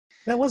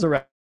That was a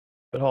rabbit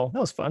hole. That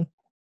was fun.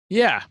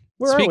 Yeah.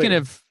 Where are Speaking we?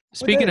 of What day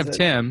speaking is of it?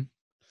 Tim,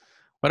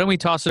 why don't we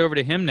toss it over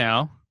to him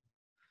now?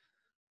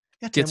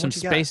 Yeah, Get Tim, some what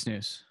you got? space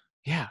news.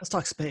 Yeah. Let's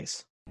talk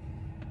space.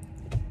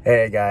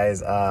 Hey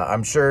guys,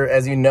 I'm sure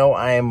as you know,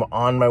 I am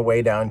on my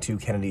way down to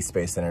Kennedy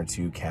Space Center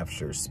to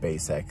capture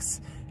SpaceX.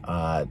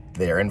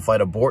 Their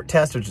in-flight abort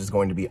test, which is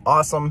going to be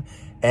awesome.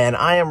 And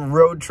I am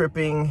road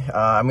tripping.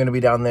 I'm going to be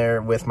down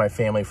there with my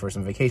family for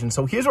some vacation.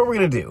 So here's what we're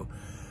going to do.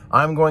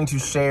 I'm going to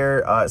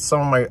share it's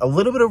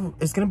going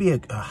to be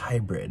a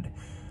hybrid.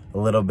 A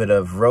little bit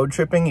of road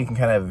tripping. You can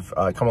kind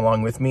of come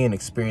along with me and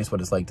experience what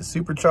it's like to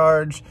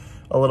supercharge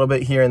a little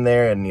bit here and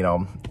there,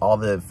 and all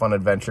the fun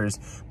adventures,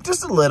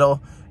 just a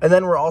little. And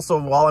then we're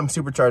also, while I'm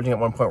supercharging at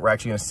one point, we're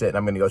actually going to sit and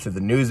I'm going to go through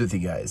the news with you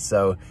guys.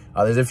 So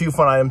there's a few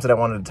fun items that I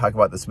wanted to talk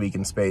about this week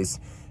in space.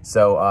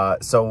 So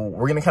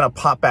we're going to kind of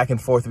pop back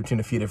and forth between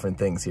a few different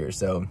things here.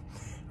 So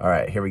all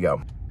right, here we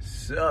go.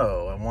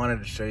 So I wanted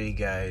to show you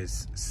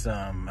guys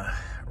some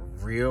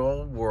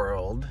real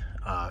world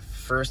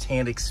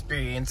first-hand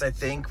experience, I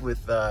think,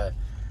 with this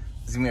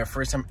is gonna be our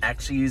first time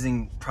actually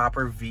using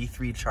proper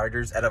V3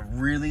 chargers at a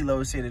really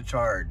low state of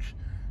charge.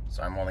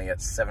 So I'm only at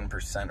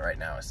 7% right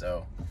now,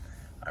 so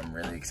I'm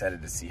really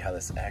excited to see how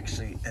this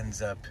actually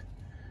ends up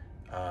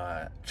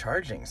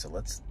charging. So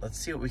let's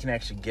see what we can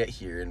actually get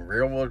here in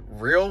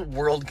real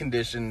world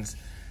conditions,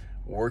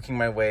 working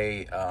my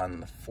way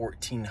on the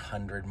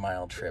 1,400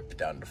 mile trip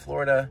down to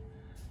Florida.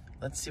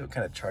 Let's see what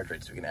kind of charge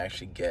rates we can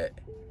actually get,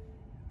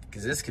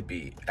 because this could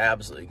be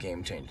absolutely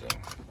game-changing.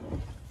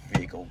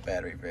 Vehicle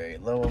battery very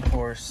low, of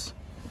course.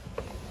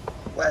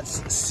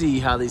 Let's see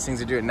how these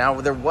things are doing.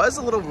 Now, there was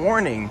a little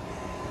warning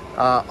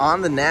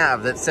on the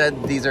nav that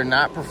said these are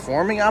not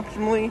performing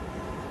optimally,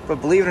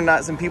 but believe it or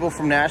not, some people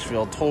from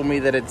Nashville told me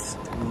that it's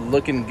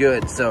looking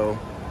good. So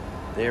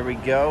there we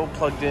go,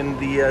 plugged in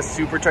the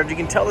supercharger. You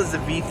can tell it's a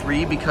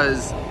V3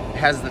 because it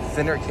has the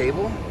thinner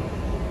cable.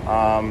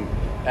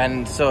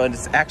 And so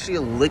it's actually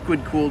a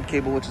liquid cooled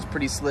cable, which is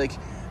pretty slick.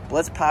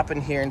 Let's pop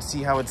in here and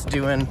see how it's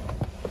doing.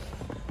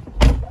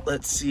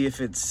 Let's see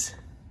if it's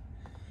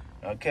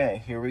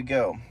okay. Here we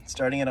go.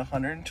 Starting at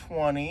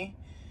 120.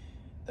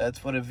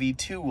 That's what a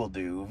V2 will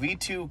do.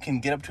 V2 can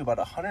get up to about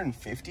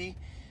 150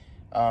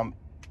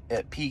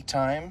 at peak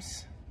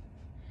times.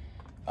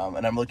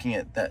 And I'm looking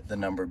at the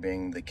number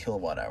being the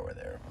kilowatt hour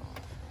there.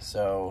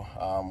 So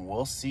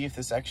we'll see if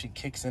this actually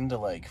kicks into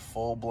like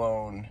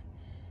full-blown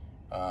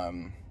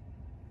full-blown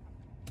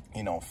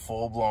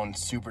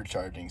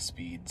supercharging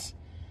speeds.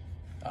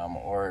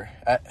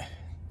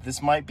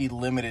 This might be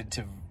limited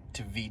to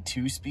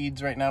V2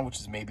 speeds right now, which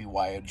is maybe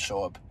why it'd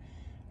show up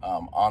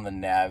on the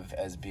nav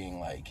as being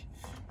like,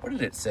 what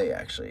did it say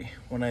actually?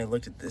 When I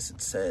looked at this,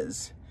 it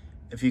says,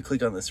 if you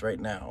click on this right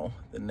now,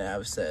 the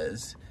nav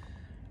says,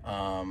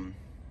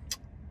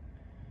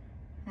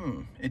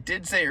 it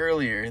did say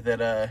earlier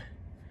that,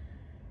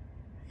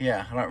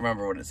 yeah, I don't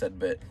remember what it said,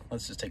 but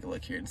let's just take a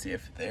look here and see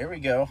if, there we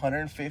go,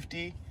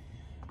 150,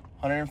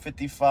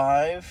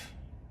 155.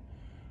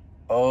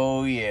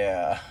 Oh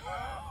yeah.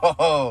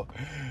 Oh,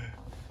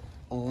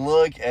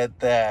 look at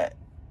that.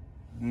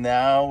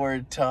 Now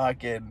we're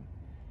talking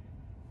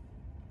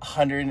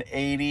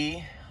 180,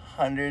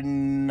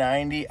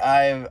 190.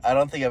 I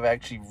don't think I've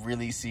actually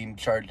really seen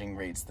charging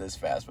rates this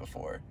fast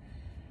before.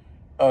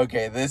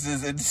 Okay, this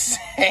is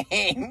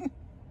insane.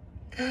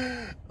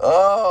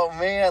 Oh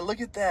man,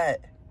 look at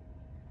that.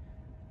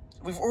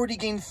 We've already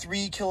gained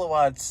 3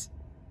 kilowatt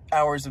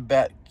hours of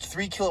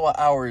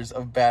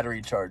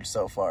battery charge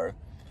so far.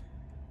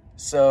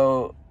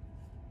 So,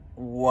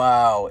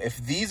 wow, if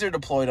these are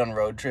deployed on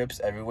road trips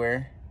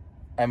everywhere,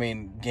 I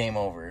mean, game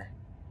over.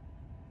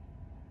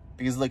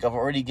 Because look, I've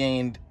already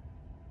gained,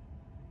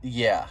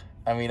 yeah,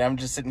 I mean, I'm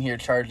just sitting here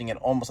charging at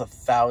almost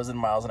 1,000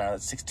 miles an hour.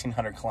 That's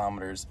 1,600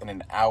 kilometers in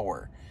an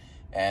hour.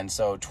 And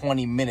so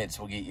 20 minutes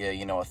will get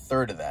you, a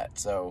third of that.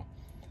 So,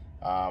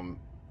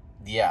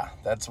 yeah,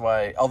 that's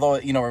why, although,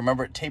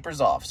 remember, it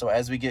tapers off. So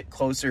as we get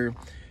closer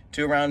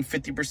to around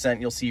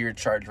 50%, you'll see your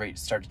charge rate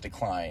start to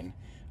decline.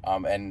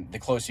 And the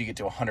closer you get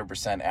to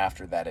 100%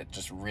 after that, it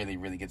just really,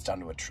 really gets down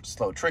to a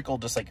slow trickle,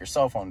 just like your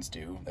cell phones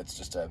do. That's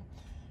just a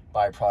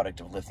byproduct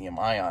of lithium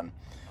ion.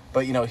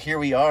 But, here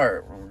we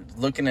are, we're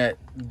looking at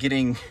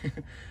getting,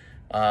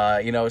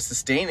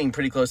 sustaining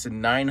pretty close to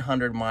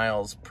 900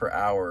 miles per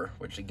hour,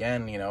 which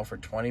again, for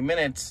 20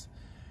 minutes,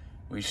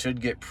 we should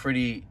get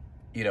pretty,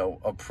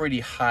 a pretty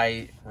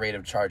high rate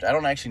of charge. I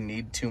don't actually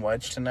need too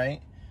much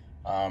tonight.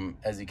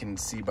 As you can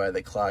see by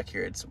the clock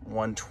here, it's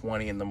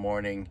 1:20 in the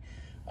morning.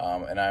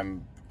 And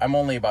I'm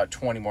only about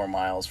 20 more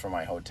miles from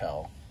my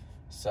hotel.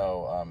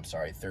 So,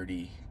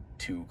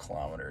 32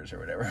 kilometers or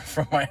whatever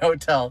from my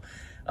hotel.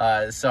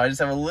 So I just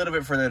have a little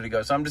bit further to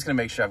go. So I'm just going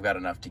to make sure I've got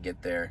enough to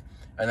get there.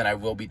 And then I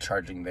will be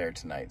charging there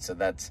tonight. So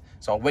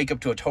I'll wake up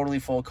to a totally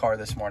full car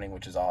this morning,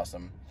 which is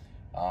awesome.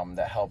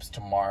 That helps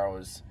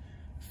tomorrow's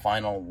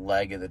final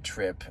leg of the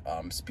trip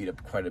speed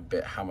up quite a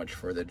bit. How much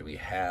further do we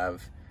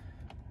have?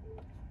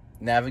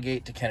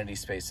 Navigate to Kennedy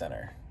Space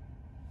Center.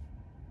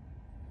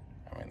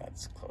 I mean,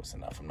 that's close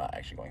enough. I'm not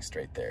actually going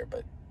straight there,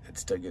 but it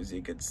still gives you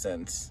a good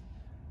sense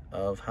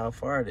of how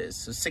far it is.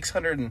 So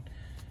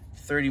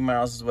 630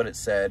 miles is what it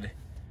said.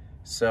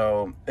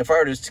 So if I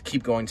were just to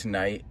keep going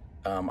tonight,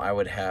 I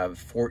would have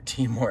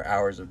 14 more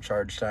hours of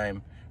charge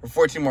time, or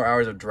 14 more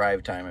hours of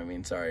drive time, I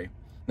mean, sorry.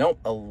 Nope,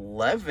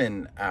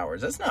 11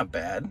 hours. That's not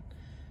bad.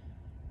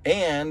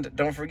 And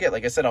don't forget,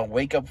 like I said, I'll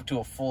wake up to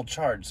a full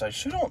charge. So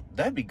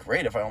that'd be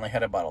great if I only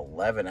had about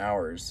 11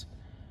 hours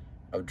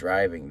of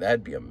driving.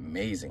 That'd be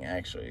amazing,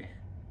 actually.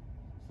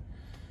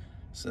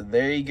 So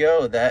there you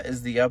go. That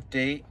is the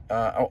update.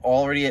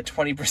 Already at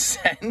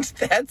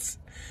 20%.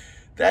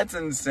 That's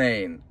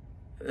insane.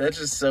 That's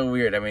just so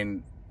weird. I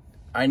mean,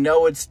 I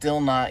know it's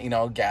still not, you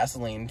know,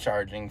 gasoline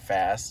charging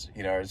fast,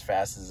 you know, as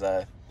fast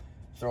as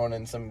throwing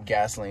in some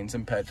gasoline,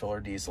 some petrol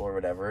or diesel or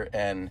whatever.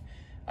 And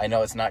I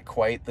know it's not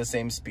quite the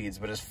same speeds,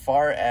 but as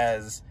far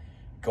as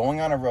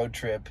going on a road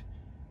trip,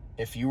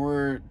 if you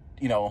were,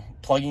 you know,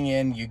 plugging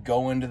in, you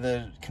go into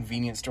the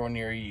convenience store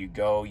near you,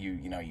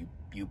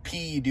 you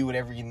pee, you do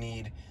whatever you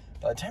need.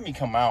 By the time you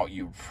come out,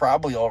 you're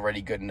probably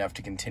already good enough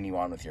to continue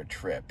on with your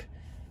trip.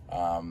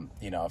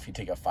 You know, if you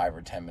take a 5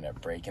 or 10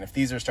 minute break. And if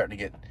these are starting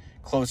to get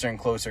closer and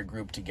closer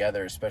grouped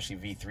together, especially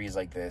V3s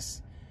like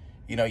this,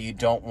 you know, you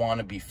don't want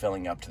to be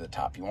filling up to the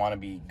top. You want to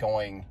be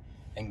going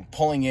and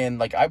pulling in.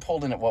 Like I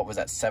pulled in at, what was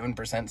that,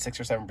 7%, 6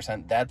 or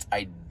 7%? That's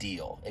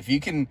ideal. If you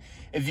can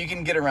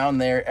get around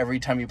there every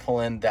time you pull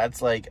in,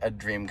 that's like a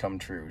dream come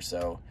true.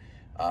 So,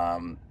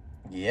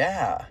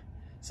 yeah.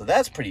 So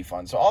that's pretty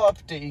fun. So I'll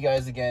update you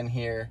guys again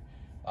here.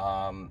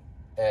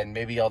 And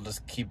maybe I'll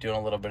just keep doing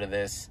a little bit of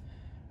this.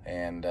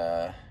 And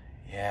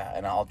yeah,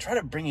 and I'll try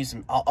to bring you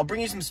some, I'll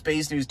bring you some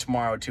space news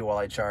tomorrow too while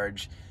I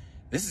charge.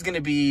 This is gonna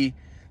be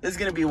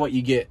what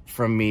you get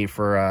from me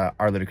for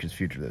our ludicrous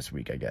future this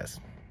week, I guess.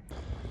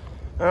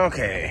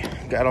 Okay,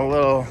 got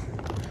a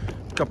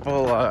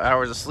couple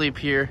hours of sleep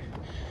here,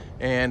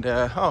 and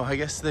oh, I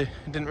guess they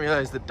didn't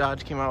realize that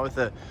Dodge came out with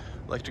the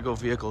electrical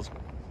vehicles.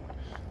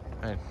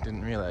 I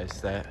didn't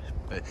realize that,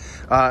 but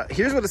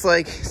here's what it's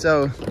like.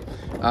 So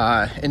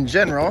in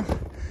general,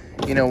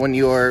 you know, when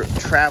you're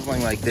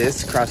traveling like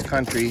this cross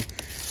country,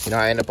 you know,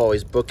 I end up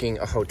always booking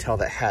a hotel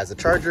that has a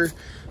charger.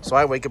 So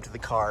I wake up to the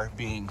car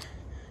being,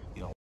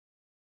 you know,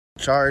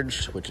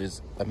 charged, which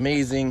is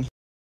amazing.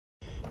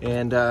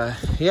 And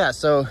yeah,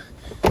 so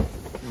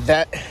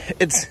that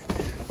it's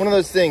one of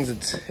those things.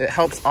 It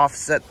helps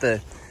offset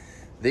the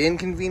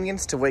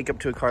inconvenience to wake up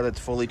to a car that's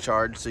fully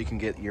charged, so you can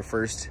get your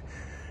first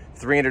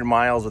 300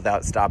 miles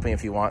without stopping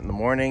if you want in the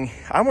morning.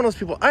 I'm one of those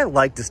people, I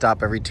like to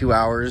stop every 2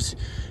 hours,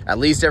 at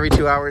least every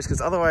 2 hours, because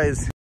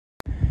otherwise,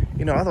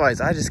 you know,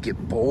 I just get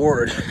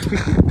bored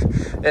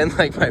and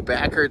like my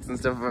back hurts and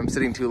stuff if I'm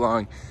sitting too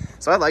long.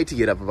 So I like to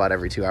get up about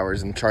every 2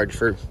 hours and charge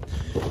for,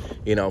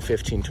 you know,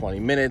 15,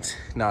 20 minutes.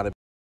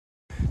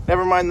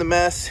 Never mind the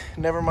mess,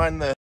 never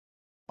mind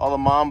all the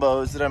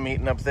mambos that I'm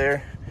eating up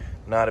there.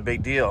 Not a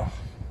big deal.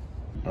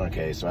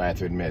 Okay, so I have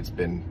to admit, it's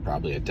been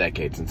probably a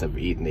decade since I've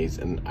eaten these,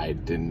 and I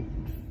didn't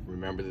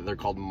remember that they're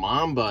called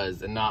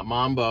mambas and not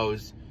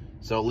mambos.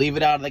 So leave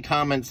it out of the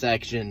comment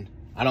section.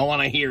 I don't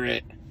want to hear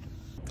it.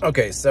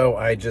 Okay, so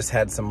I just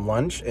had some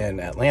lunch in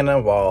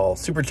Atlanta while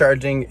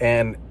supercharging,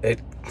 and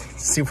it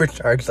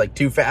supercharged like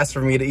too fast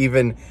for me to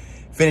even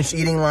finish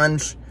eating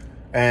lunch.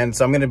 And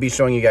so I'm going to be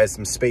showing you guys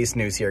some space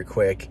news here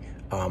quick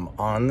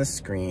on the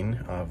screen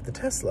of the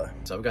Tesla.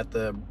 So I've got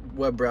the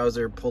web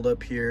browser pulled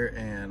up here,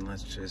 and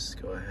let's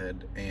just go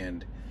ahead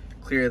and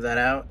clear that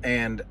out.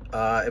 And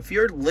if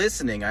you're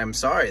listening, I'm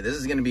sorry, this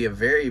is going to be a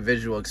very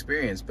visual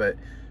experience, but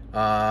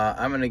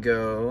I'm going to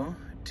go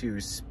to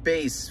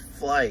space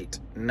flight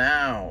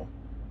now,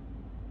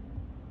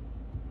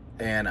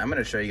 and I'm going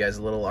to show you guys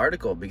a little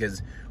article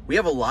because we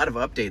have a lot of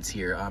updates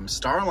here.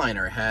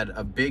 Starliner had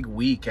a big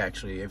week,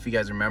 actually. If you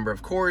guys remember,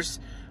 of course,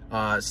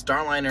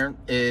 Starliner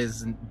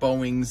is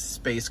Boeing's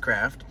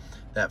spacecraft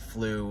that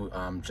flew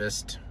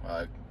just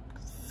a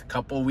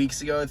couple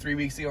weeks ago, 3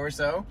 weeks ago or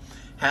so.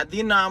 Had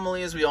the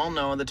anomaly, as we all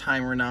know, the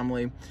timer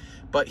anomaly.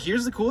 But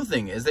here's the cool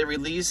thing, is they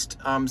released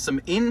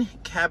some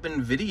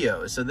in-cabin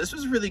video. So this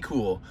was really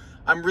cool.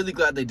 I'm really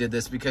glad they did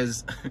this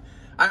because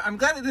I'm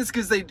glad they did this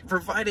because they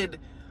provided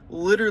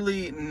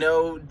literally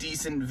no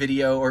decent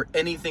video or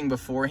anything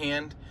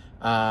beforehand.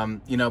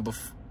 You know,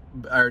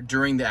 or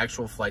during the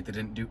actual flight, they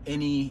didn't do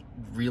any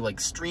real like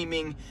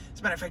streaming. As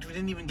a matter of fact, we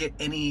didn't even get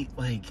any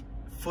like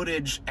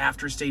footage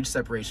after stage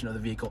separation of the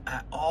vehicle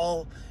at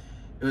all.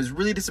 It was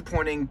really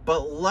disappointing,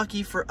 but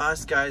lucky for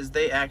us guys,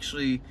 they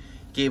actually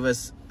gave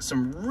us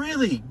some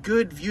really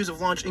good views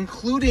of launch,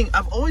 including,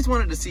 I've always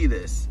wanted to see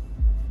this.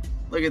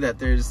 Look at that,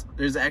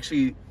 there's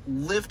actually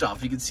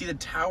liftoff. You can see the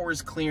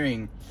towers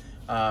clearing.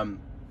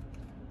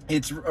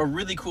 It's a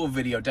really cool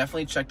video.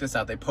 Definitely check this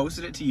out. They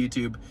posted it to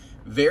YouTube.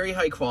 Very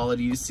high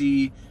quality. You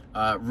see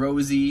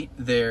Rosie,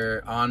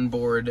 their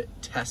onboard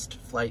test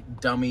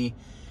flight dummy,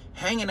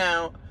 hanging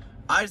out.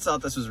 I just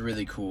thought this was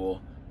really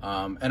cool.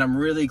 And I'm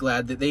really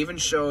glad that they even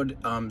showed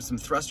some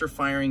thruster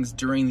firings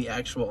during the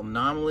actual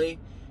anomaly,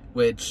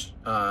 which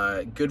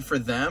good for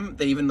them.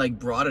 They even like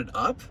brought it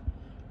up.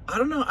 I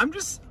don't know.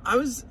 I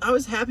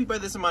was happy by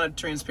this amount of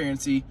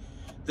transparency.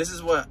 This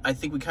is what I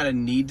think we kind of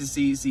need to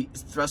see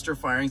thruster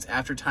firings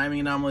after timing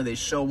anomaly. They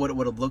show what it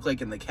would have looked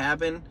like in the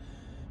cabin.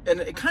 And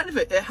it kind of,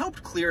 it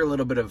helped clear a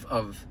little bit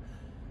of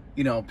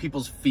you know,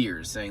 people's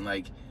fears, saying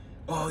like,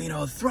 oh, you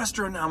know,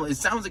 thruster anomaly, it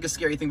sounds like a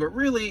scary thing, but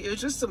really it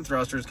was just some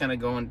thrusters kind of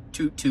going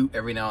toot toot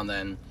every now and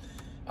then.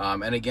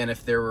 And again,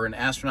 if there were an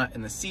astronaut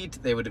in the seat,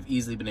 they would have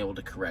easily been able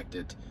to correct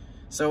it.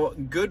 So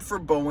good for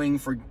Boeing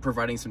for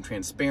providing some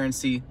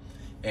transparency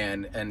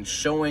and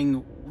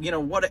showing, you know,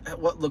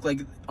 what looked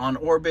like on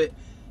orbit.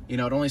 You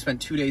know, it only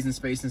spent 2 days in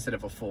space instead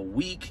of a full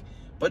week,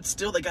 but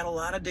still they got a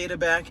lot of data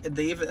back. And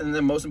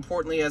then most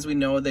importantly, as we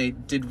know, they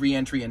did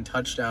re-entry and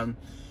touchdown,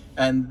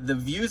 and the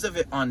views of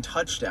it on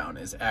touchdown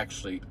is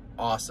actually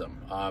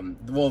awesome.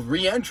 Well,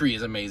 re-entry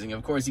is amazing.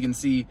 Of course, you can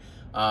see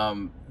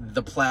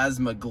the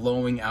plasma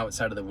glowing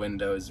outside of the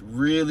windows.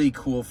 Really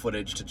cool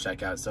footage to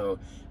check out. So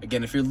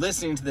again, if you're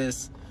listening to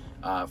this,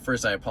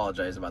 first, I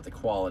apologize about the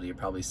quality. It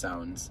probably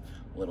sounds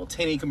a little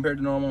tinny compared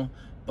to normal.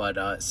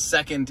 But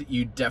second,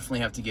 you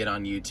definitely have to get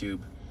on YouTube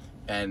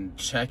and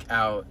check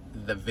out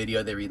the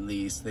video they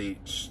released. They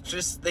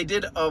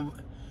did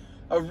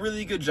a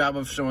really good job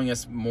of showing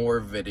us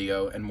more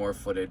video and more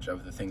footage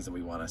of the things that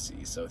we want to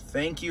see. So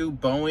thank you,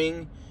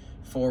 Boeing,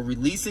 for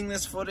releasing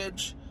this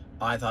footage.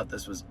 I thought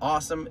this was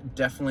awesome.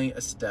 Definitely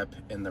a step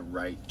in the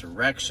right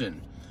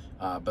direction.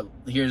 But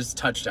here's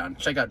touchdown.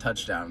 Check out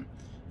touchdown.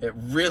 It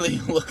really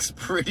looks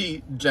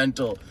pretty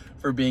gentle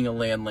for being a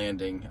land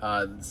landing.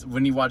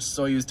 When you watch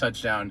Soyuz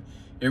touchdown,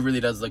 it really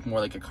does look more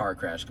like a car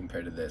crash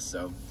compared to this.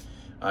 So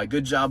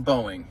good job,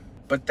 Boeing.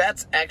 But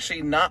that's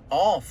actually not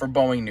all for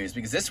Boeing news,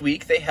 because this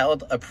week they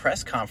held a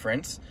press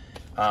conference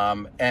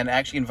and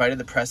actually invited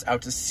the press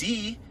out to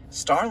see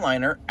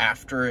Starliner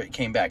after it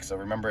came back. So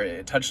remember,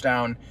 it touched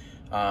down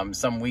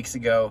some weeks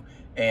ago,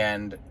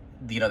 and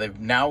you know, they've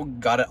now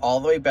got it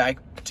all the way back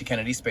to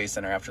Kennedy Space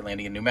Center after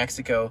landing in New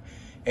Mexico,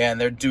 and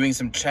they're doing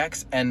some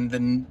checks, and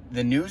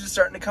the news is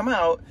starting to come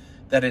out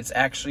that it's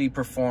actually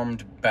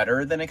performed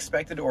better than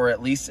expected, or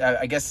at least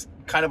I guess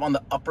kind of on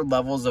the upper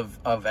levels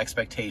of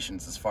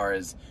expectations as far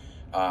as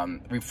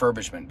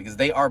refurbishment, because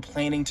they are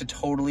planning to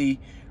totally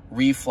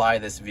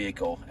refly this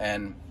vehicle.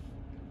 And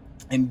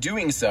in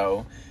doing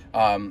so,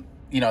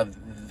 you know,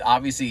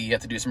 obviously you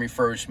have to do some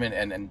refurbishment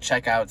and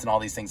checkouts and all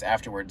these things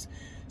afterwards.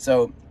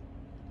 So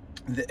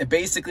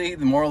basically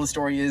the moral of the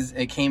story is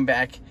it came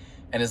back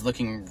and is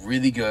looking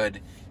really good.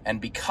 And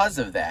because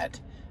of that,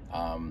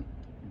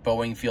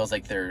 Boeing feels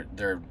like they're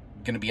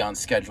going to be on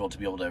schedule to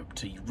be able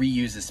to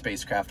reuse the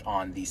spacecraft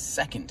on the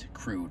second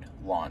crewed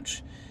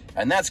launch.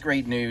 And that's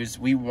great news.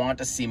 We want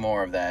to see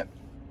more of that.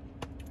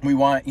 We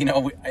want, you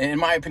know, in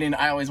my opinion,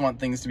 I always want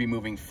things to be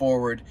moving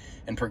forward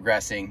and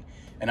progressing.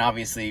 And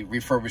obviously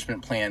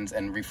refurbishment plans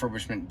and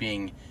refurbishment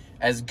being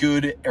as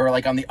good or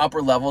like on the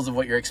upper levels of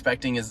what you're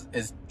expecting is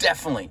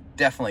definitely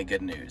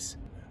good news.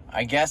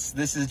 I guess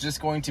this is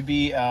just going to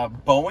be a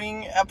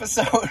Boeing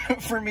episode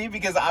for me,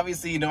 because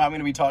obviously, you know, I'm going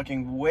to be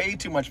talking way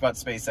too much about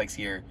SpaceX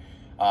here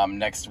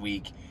next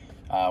week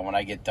when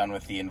I get done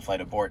with the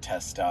in-flight abort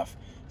test stuff.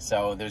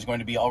 So there's going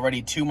to be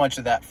already too much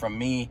of that from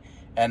me.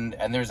 And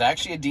there's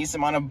actually a decent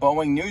amount of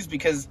Boeing news,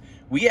 because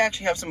we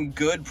actually have some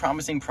good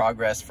promising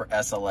progress for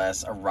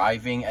SLS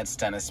arriving at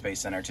Stennis Space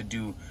Center to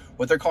do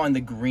what they're calling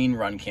the Green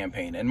Run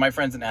campaign. And my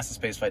friends at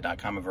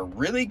NASAspaceflight.com have a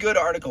really good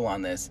article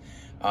on this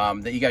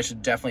that you guys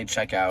should definitely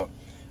check out.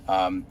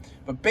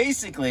 But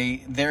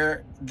basically,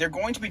 they're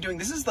going to be doing,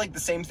 this is like the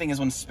same thing as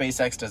when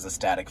SpaceX does a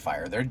static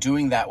fire. They're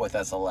doing that with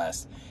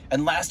SLS.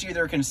 And last year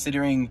they were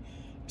considering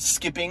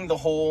skipping the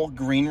whole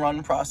green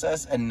run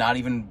process and not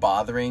even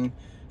bothering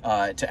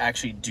to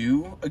actually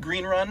do a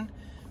green run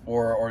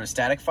or a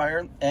static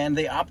fire. And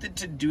they opted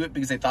to do it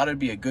because they thought it'd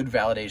be a good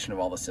validation of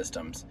all the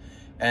systems.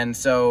 And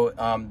so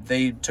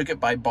they took it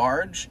by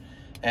barge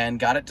and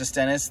got it to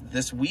Stennis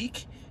this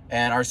week,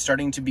 and are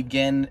starting to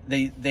begin.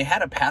 They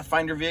had a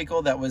Pathfinder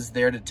vehicle that was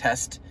there to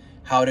test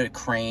how to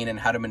crane and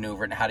how to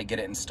maneuver it and how to get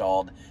it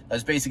installed. That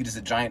was basically just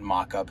a giant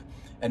mock-up.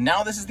 And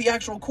now this is the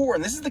actual core,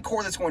 and this is the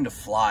core that's going to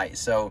fly.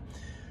 So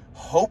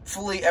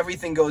hopefully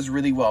everything goes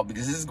really well,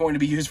 because this is going to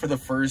be used for the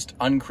first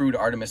uncrewed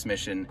Artemis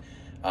mission.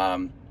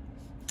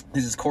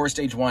 This is core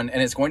stage 1,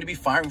 and it's going to be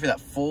firing for that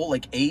full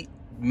like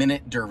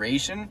 8-minute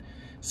duration.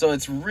 So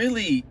it's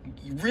really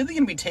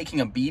gonna be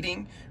taking a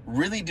beating,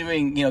 really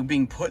doing, you know,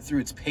 being put through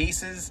its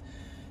paces.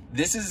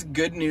 This is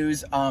good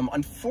news.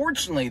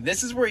 Unfortunately,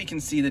 this is where you can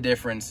see the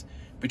difference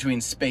between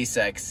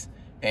SpaceX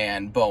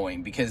and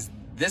Boeing, because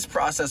this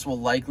process will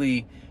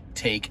likely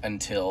take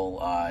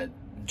until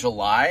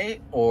July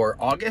or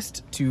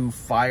August to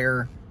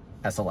fire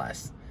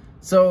SLS.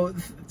 So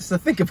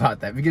think about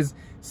that, because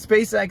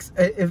SpaceX,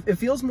 it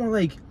feels more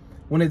like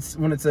when it's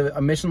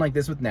a mission like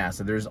this with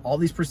NASA, there's all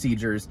these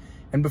procedures,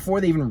 and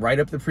before they even write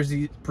up the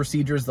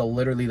procedures, they'll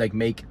literally like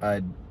make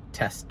a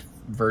test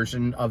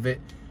version of it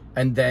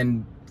and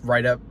then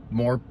write up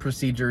more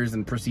procedures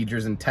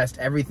and test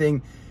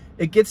everything.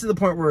 It gets to the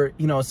point where,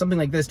 you know, something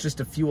like this, just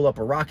to fuel up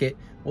a rocket,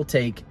 will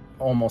take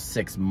almost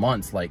 6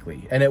 months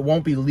likely, and it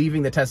won't be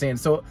leaving the testing. And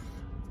so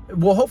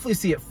we'll hopefully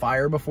see it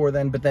fire before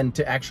then, but then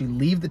to actually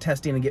leave the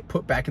testing and get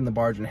put back in the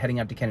barge and heading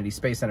out to Kennedy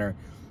Space Center,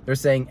 they're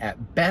saying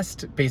at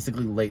best,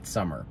 basically late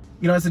summer.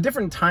 You know, it's a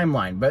different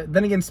timeline, but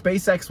then again,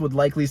 SpaceX would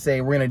likely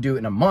say we're gonna do it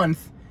in a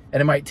month,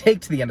 and it might take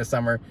to the end of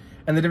summer.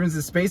 And the difference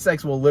is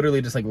SpaceX will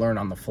literally just like learn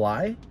on the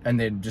fly, and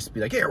they'd just be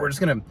like, here, we're just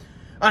gonna,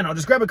 I don't know,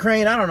 just grab a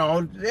crane, I don't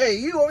know, hey,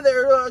 you over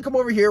there, come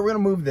over here, we're gonna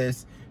move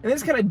this. And they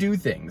just kind of do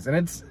things, and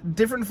it's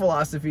different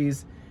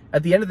philosophies.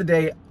 At the end of the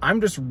day, I'm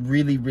just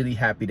really, really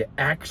happy to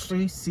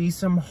actually see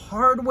some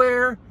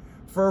hardware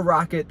for a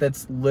rocket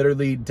that's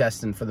literally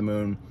destined for the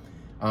moon.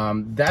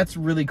 That's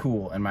really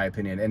cool in my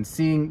opinion. And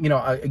seeing, you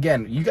know,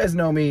 again, you guys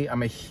know me,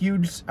 I'm a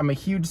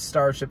huge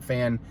Starship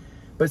fan,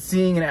 but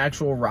seeing an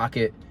actual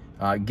rocket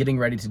getting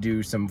ready to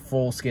do some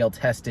full-scale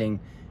testing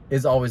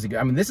is always a good,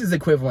 I mean, this is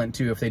equivalent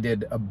to if they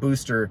did a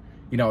booster,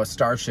 you know, a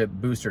Starship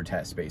booster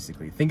test,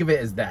 basically. Think of it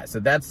as that. So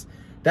that's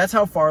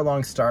how far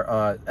along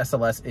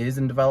SLS is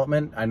in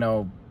development. I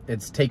know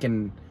it's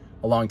taken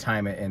a long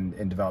time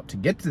in develop to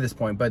get to this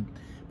point, but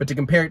to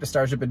compare it to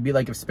Starship, it'd be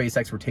like if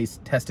SpaceX were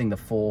testing the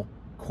full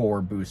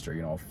core booster,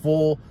 you know, a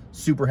full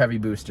super heavy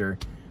booster,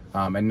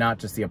 and not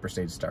just the upper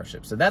stage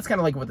Starship. So that's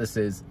kind of like what this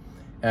is.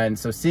 And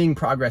so seeing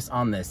progress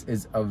on this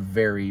is a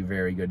very,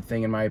 very good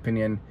thing in my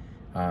opinion.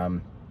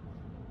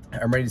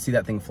 I'm ready to see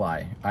that thing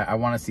fly. I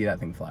want to see that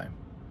thing fly.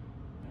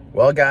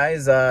 Well,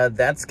 guys,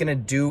 that's going to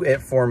do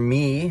it for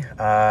me.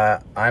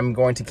 I'm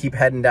going to keep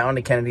heading down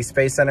to Kennedy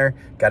Space Center.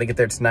 Got to get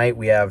there tonight.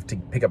 We have to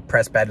pick up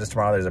press badges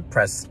tomorrow. There's a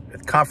press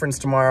conference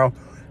tomorrow,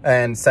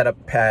 and set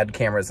up pad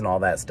cameras and all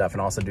that stuff,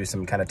 and also do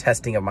some kind of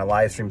testing of my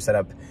live stream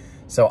setup.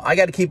 So I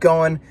got to keep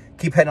going,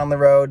 keep heading on the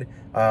road.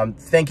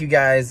 Thank you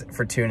guys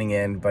for tuning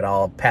in, but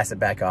I'll pass it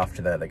back off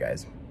to the other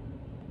guys.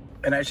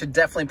 And I should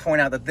definitely point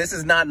out that this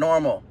is not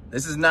normal.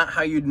 This is not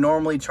how you'd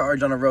normally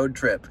charge on a road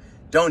trip.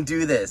 Don't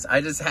do this.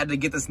 I just had to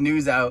get this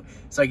news out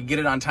so I could get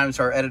it on time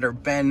so our editor,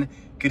 Ben,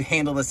 could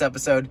handle this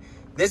episode.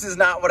 This is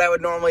not what I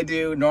would normally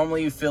do.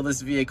 Normally you fill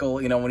this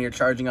vehicle, you know, when you're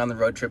charging on the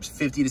road trips,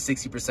 50 to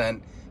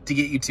 60% to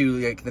get you to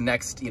like the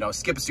next, you know,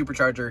 skip a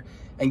supercharger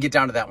and get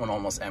down to that one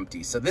almost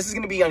empty. So this is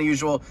gonna be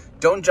unusual.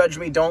 Don't judge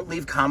me. Don't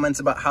leave comments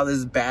about how this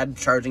is bad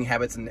charging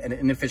habits and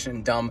inefficient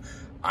and dumb.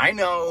 I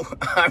know.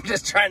 I'm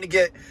just trying to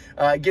get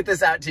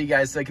this out to you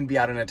guys so it can be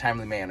out in a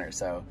timely manner.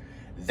 So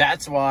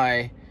that's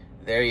why,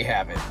 there you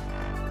have it.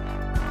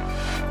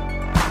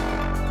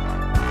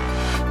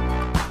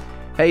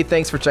 Hey,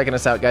 thanks for checking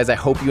us out, guys. I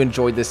hope you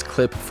enjoyed this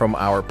clip from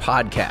our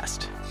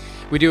podcast.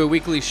 We do a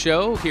weekly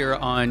show here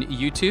on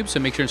YouTube, so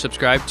make sure to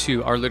subscribe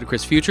to Our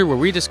Ludicrous Future, where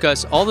we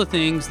discuss all the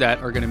things that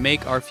are going to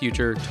make our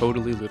future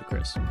totally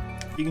ludicrous.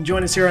 You can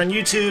join us here on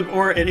YouTube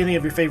or at any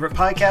of your favorite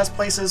podcast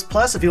places.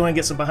 Plus, if you want to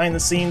get some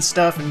behind-the-scenes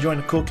stuff and join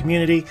a cool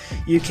community,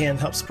 you can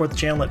help support the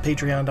channel at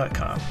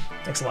patreon.com.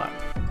 Thanks a lot.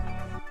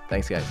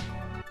 Thanks, guys.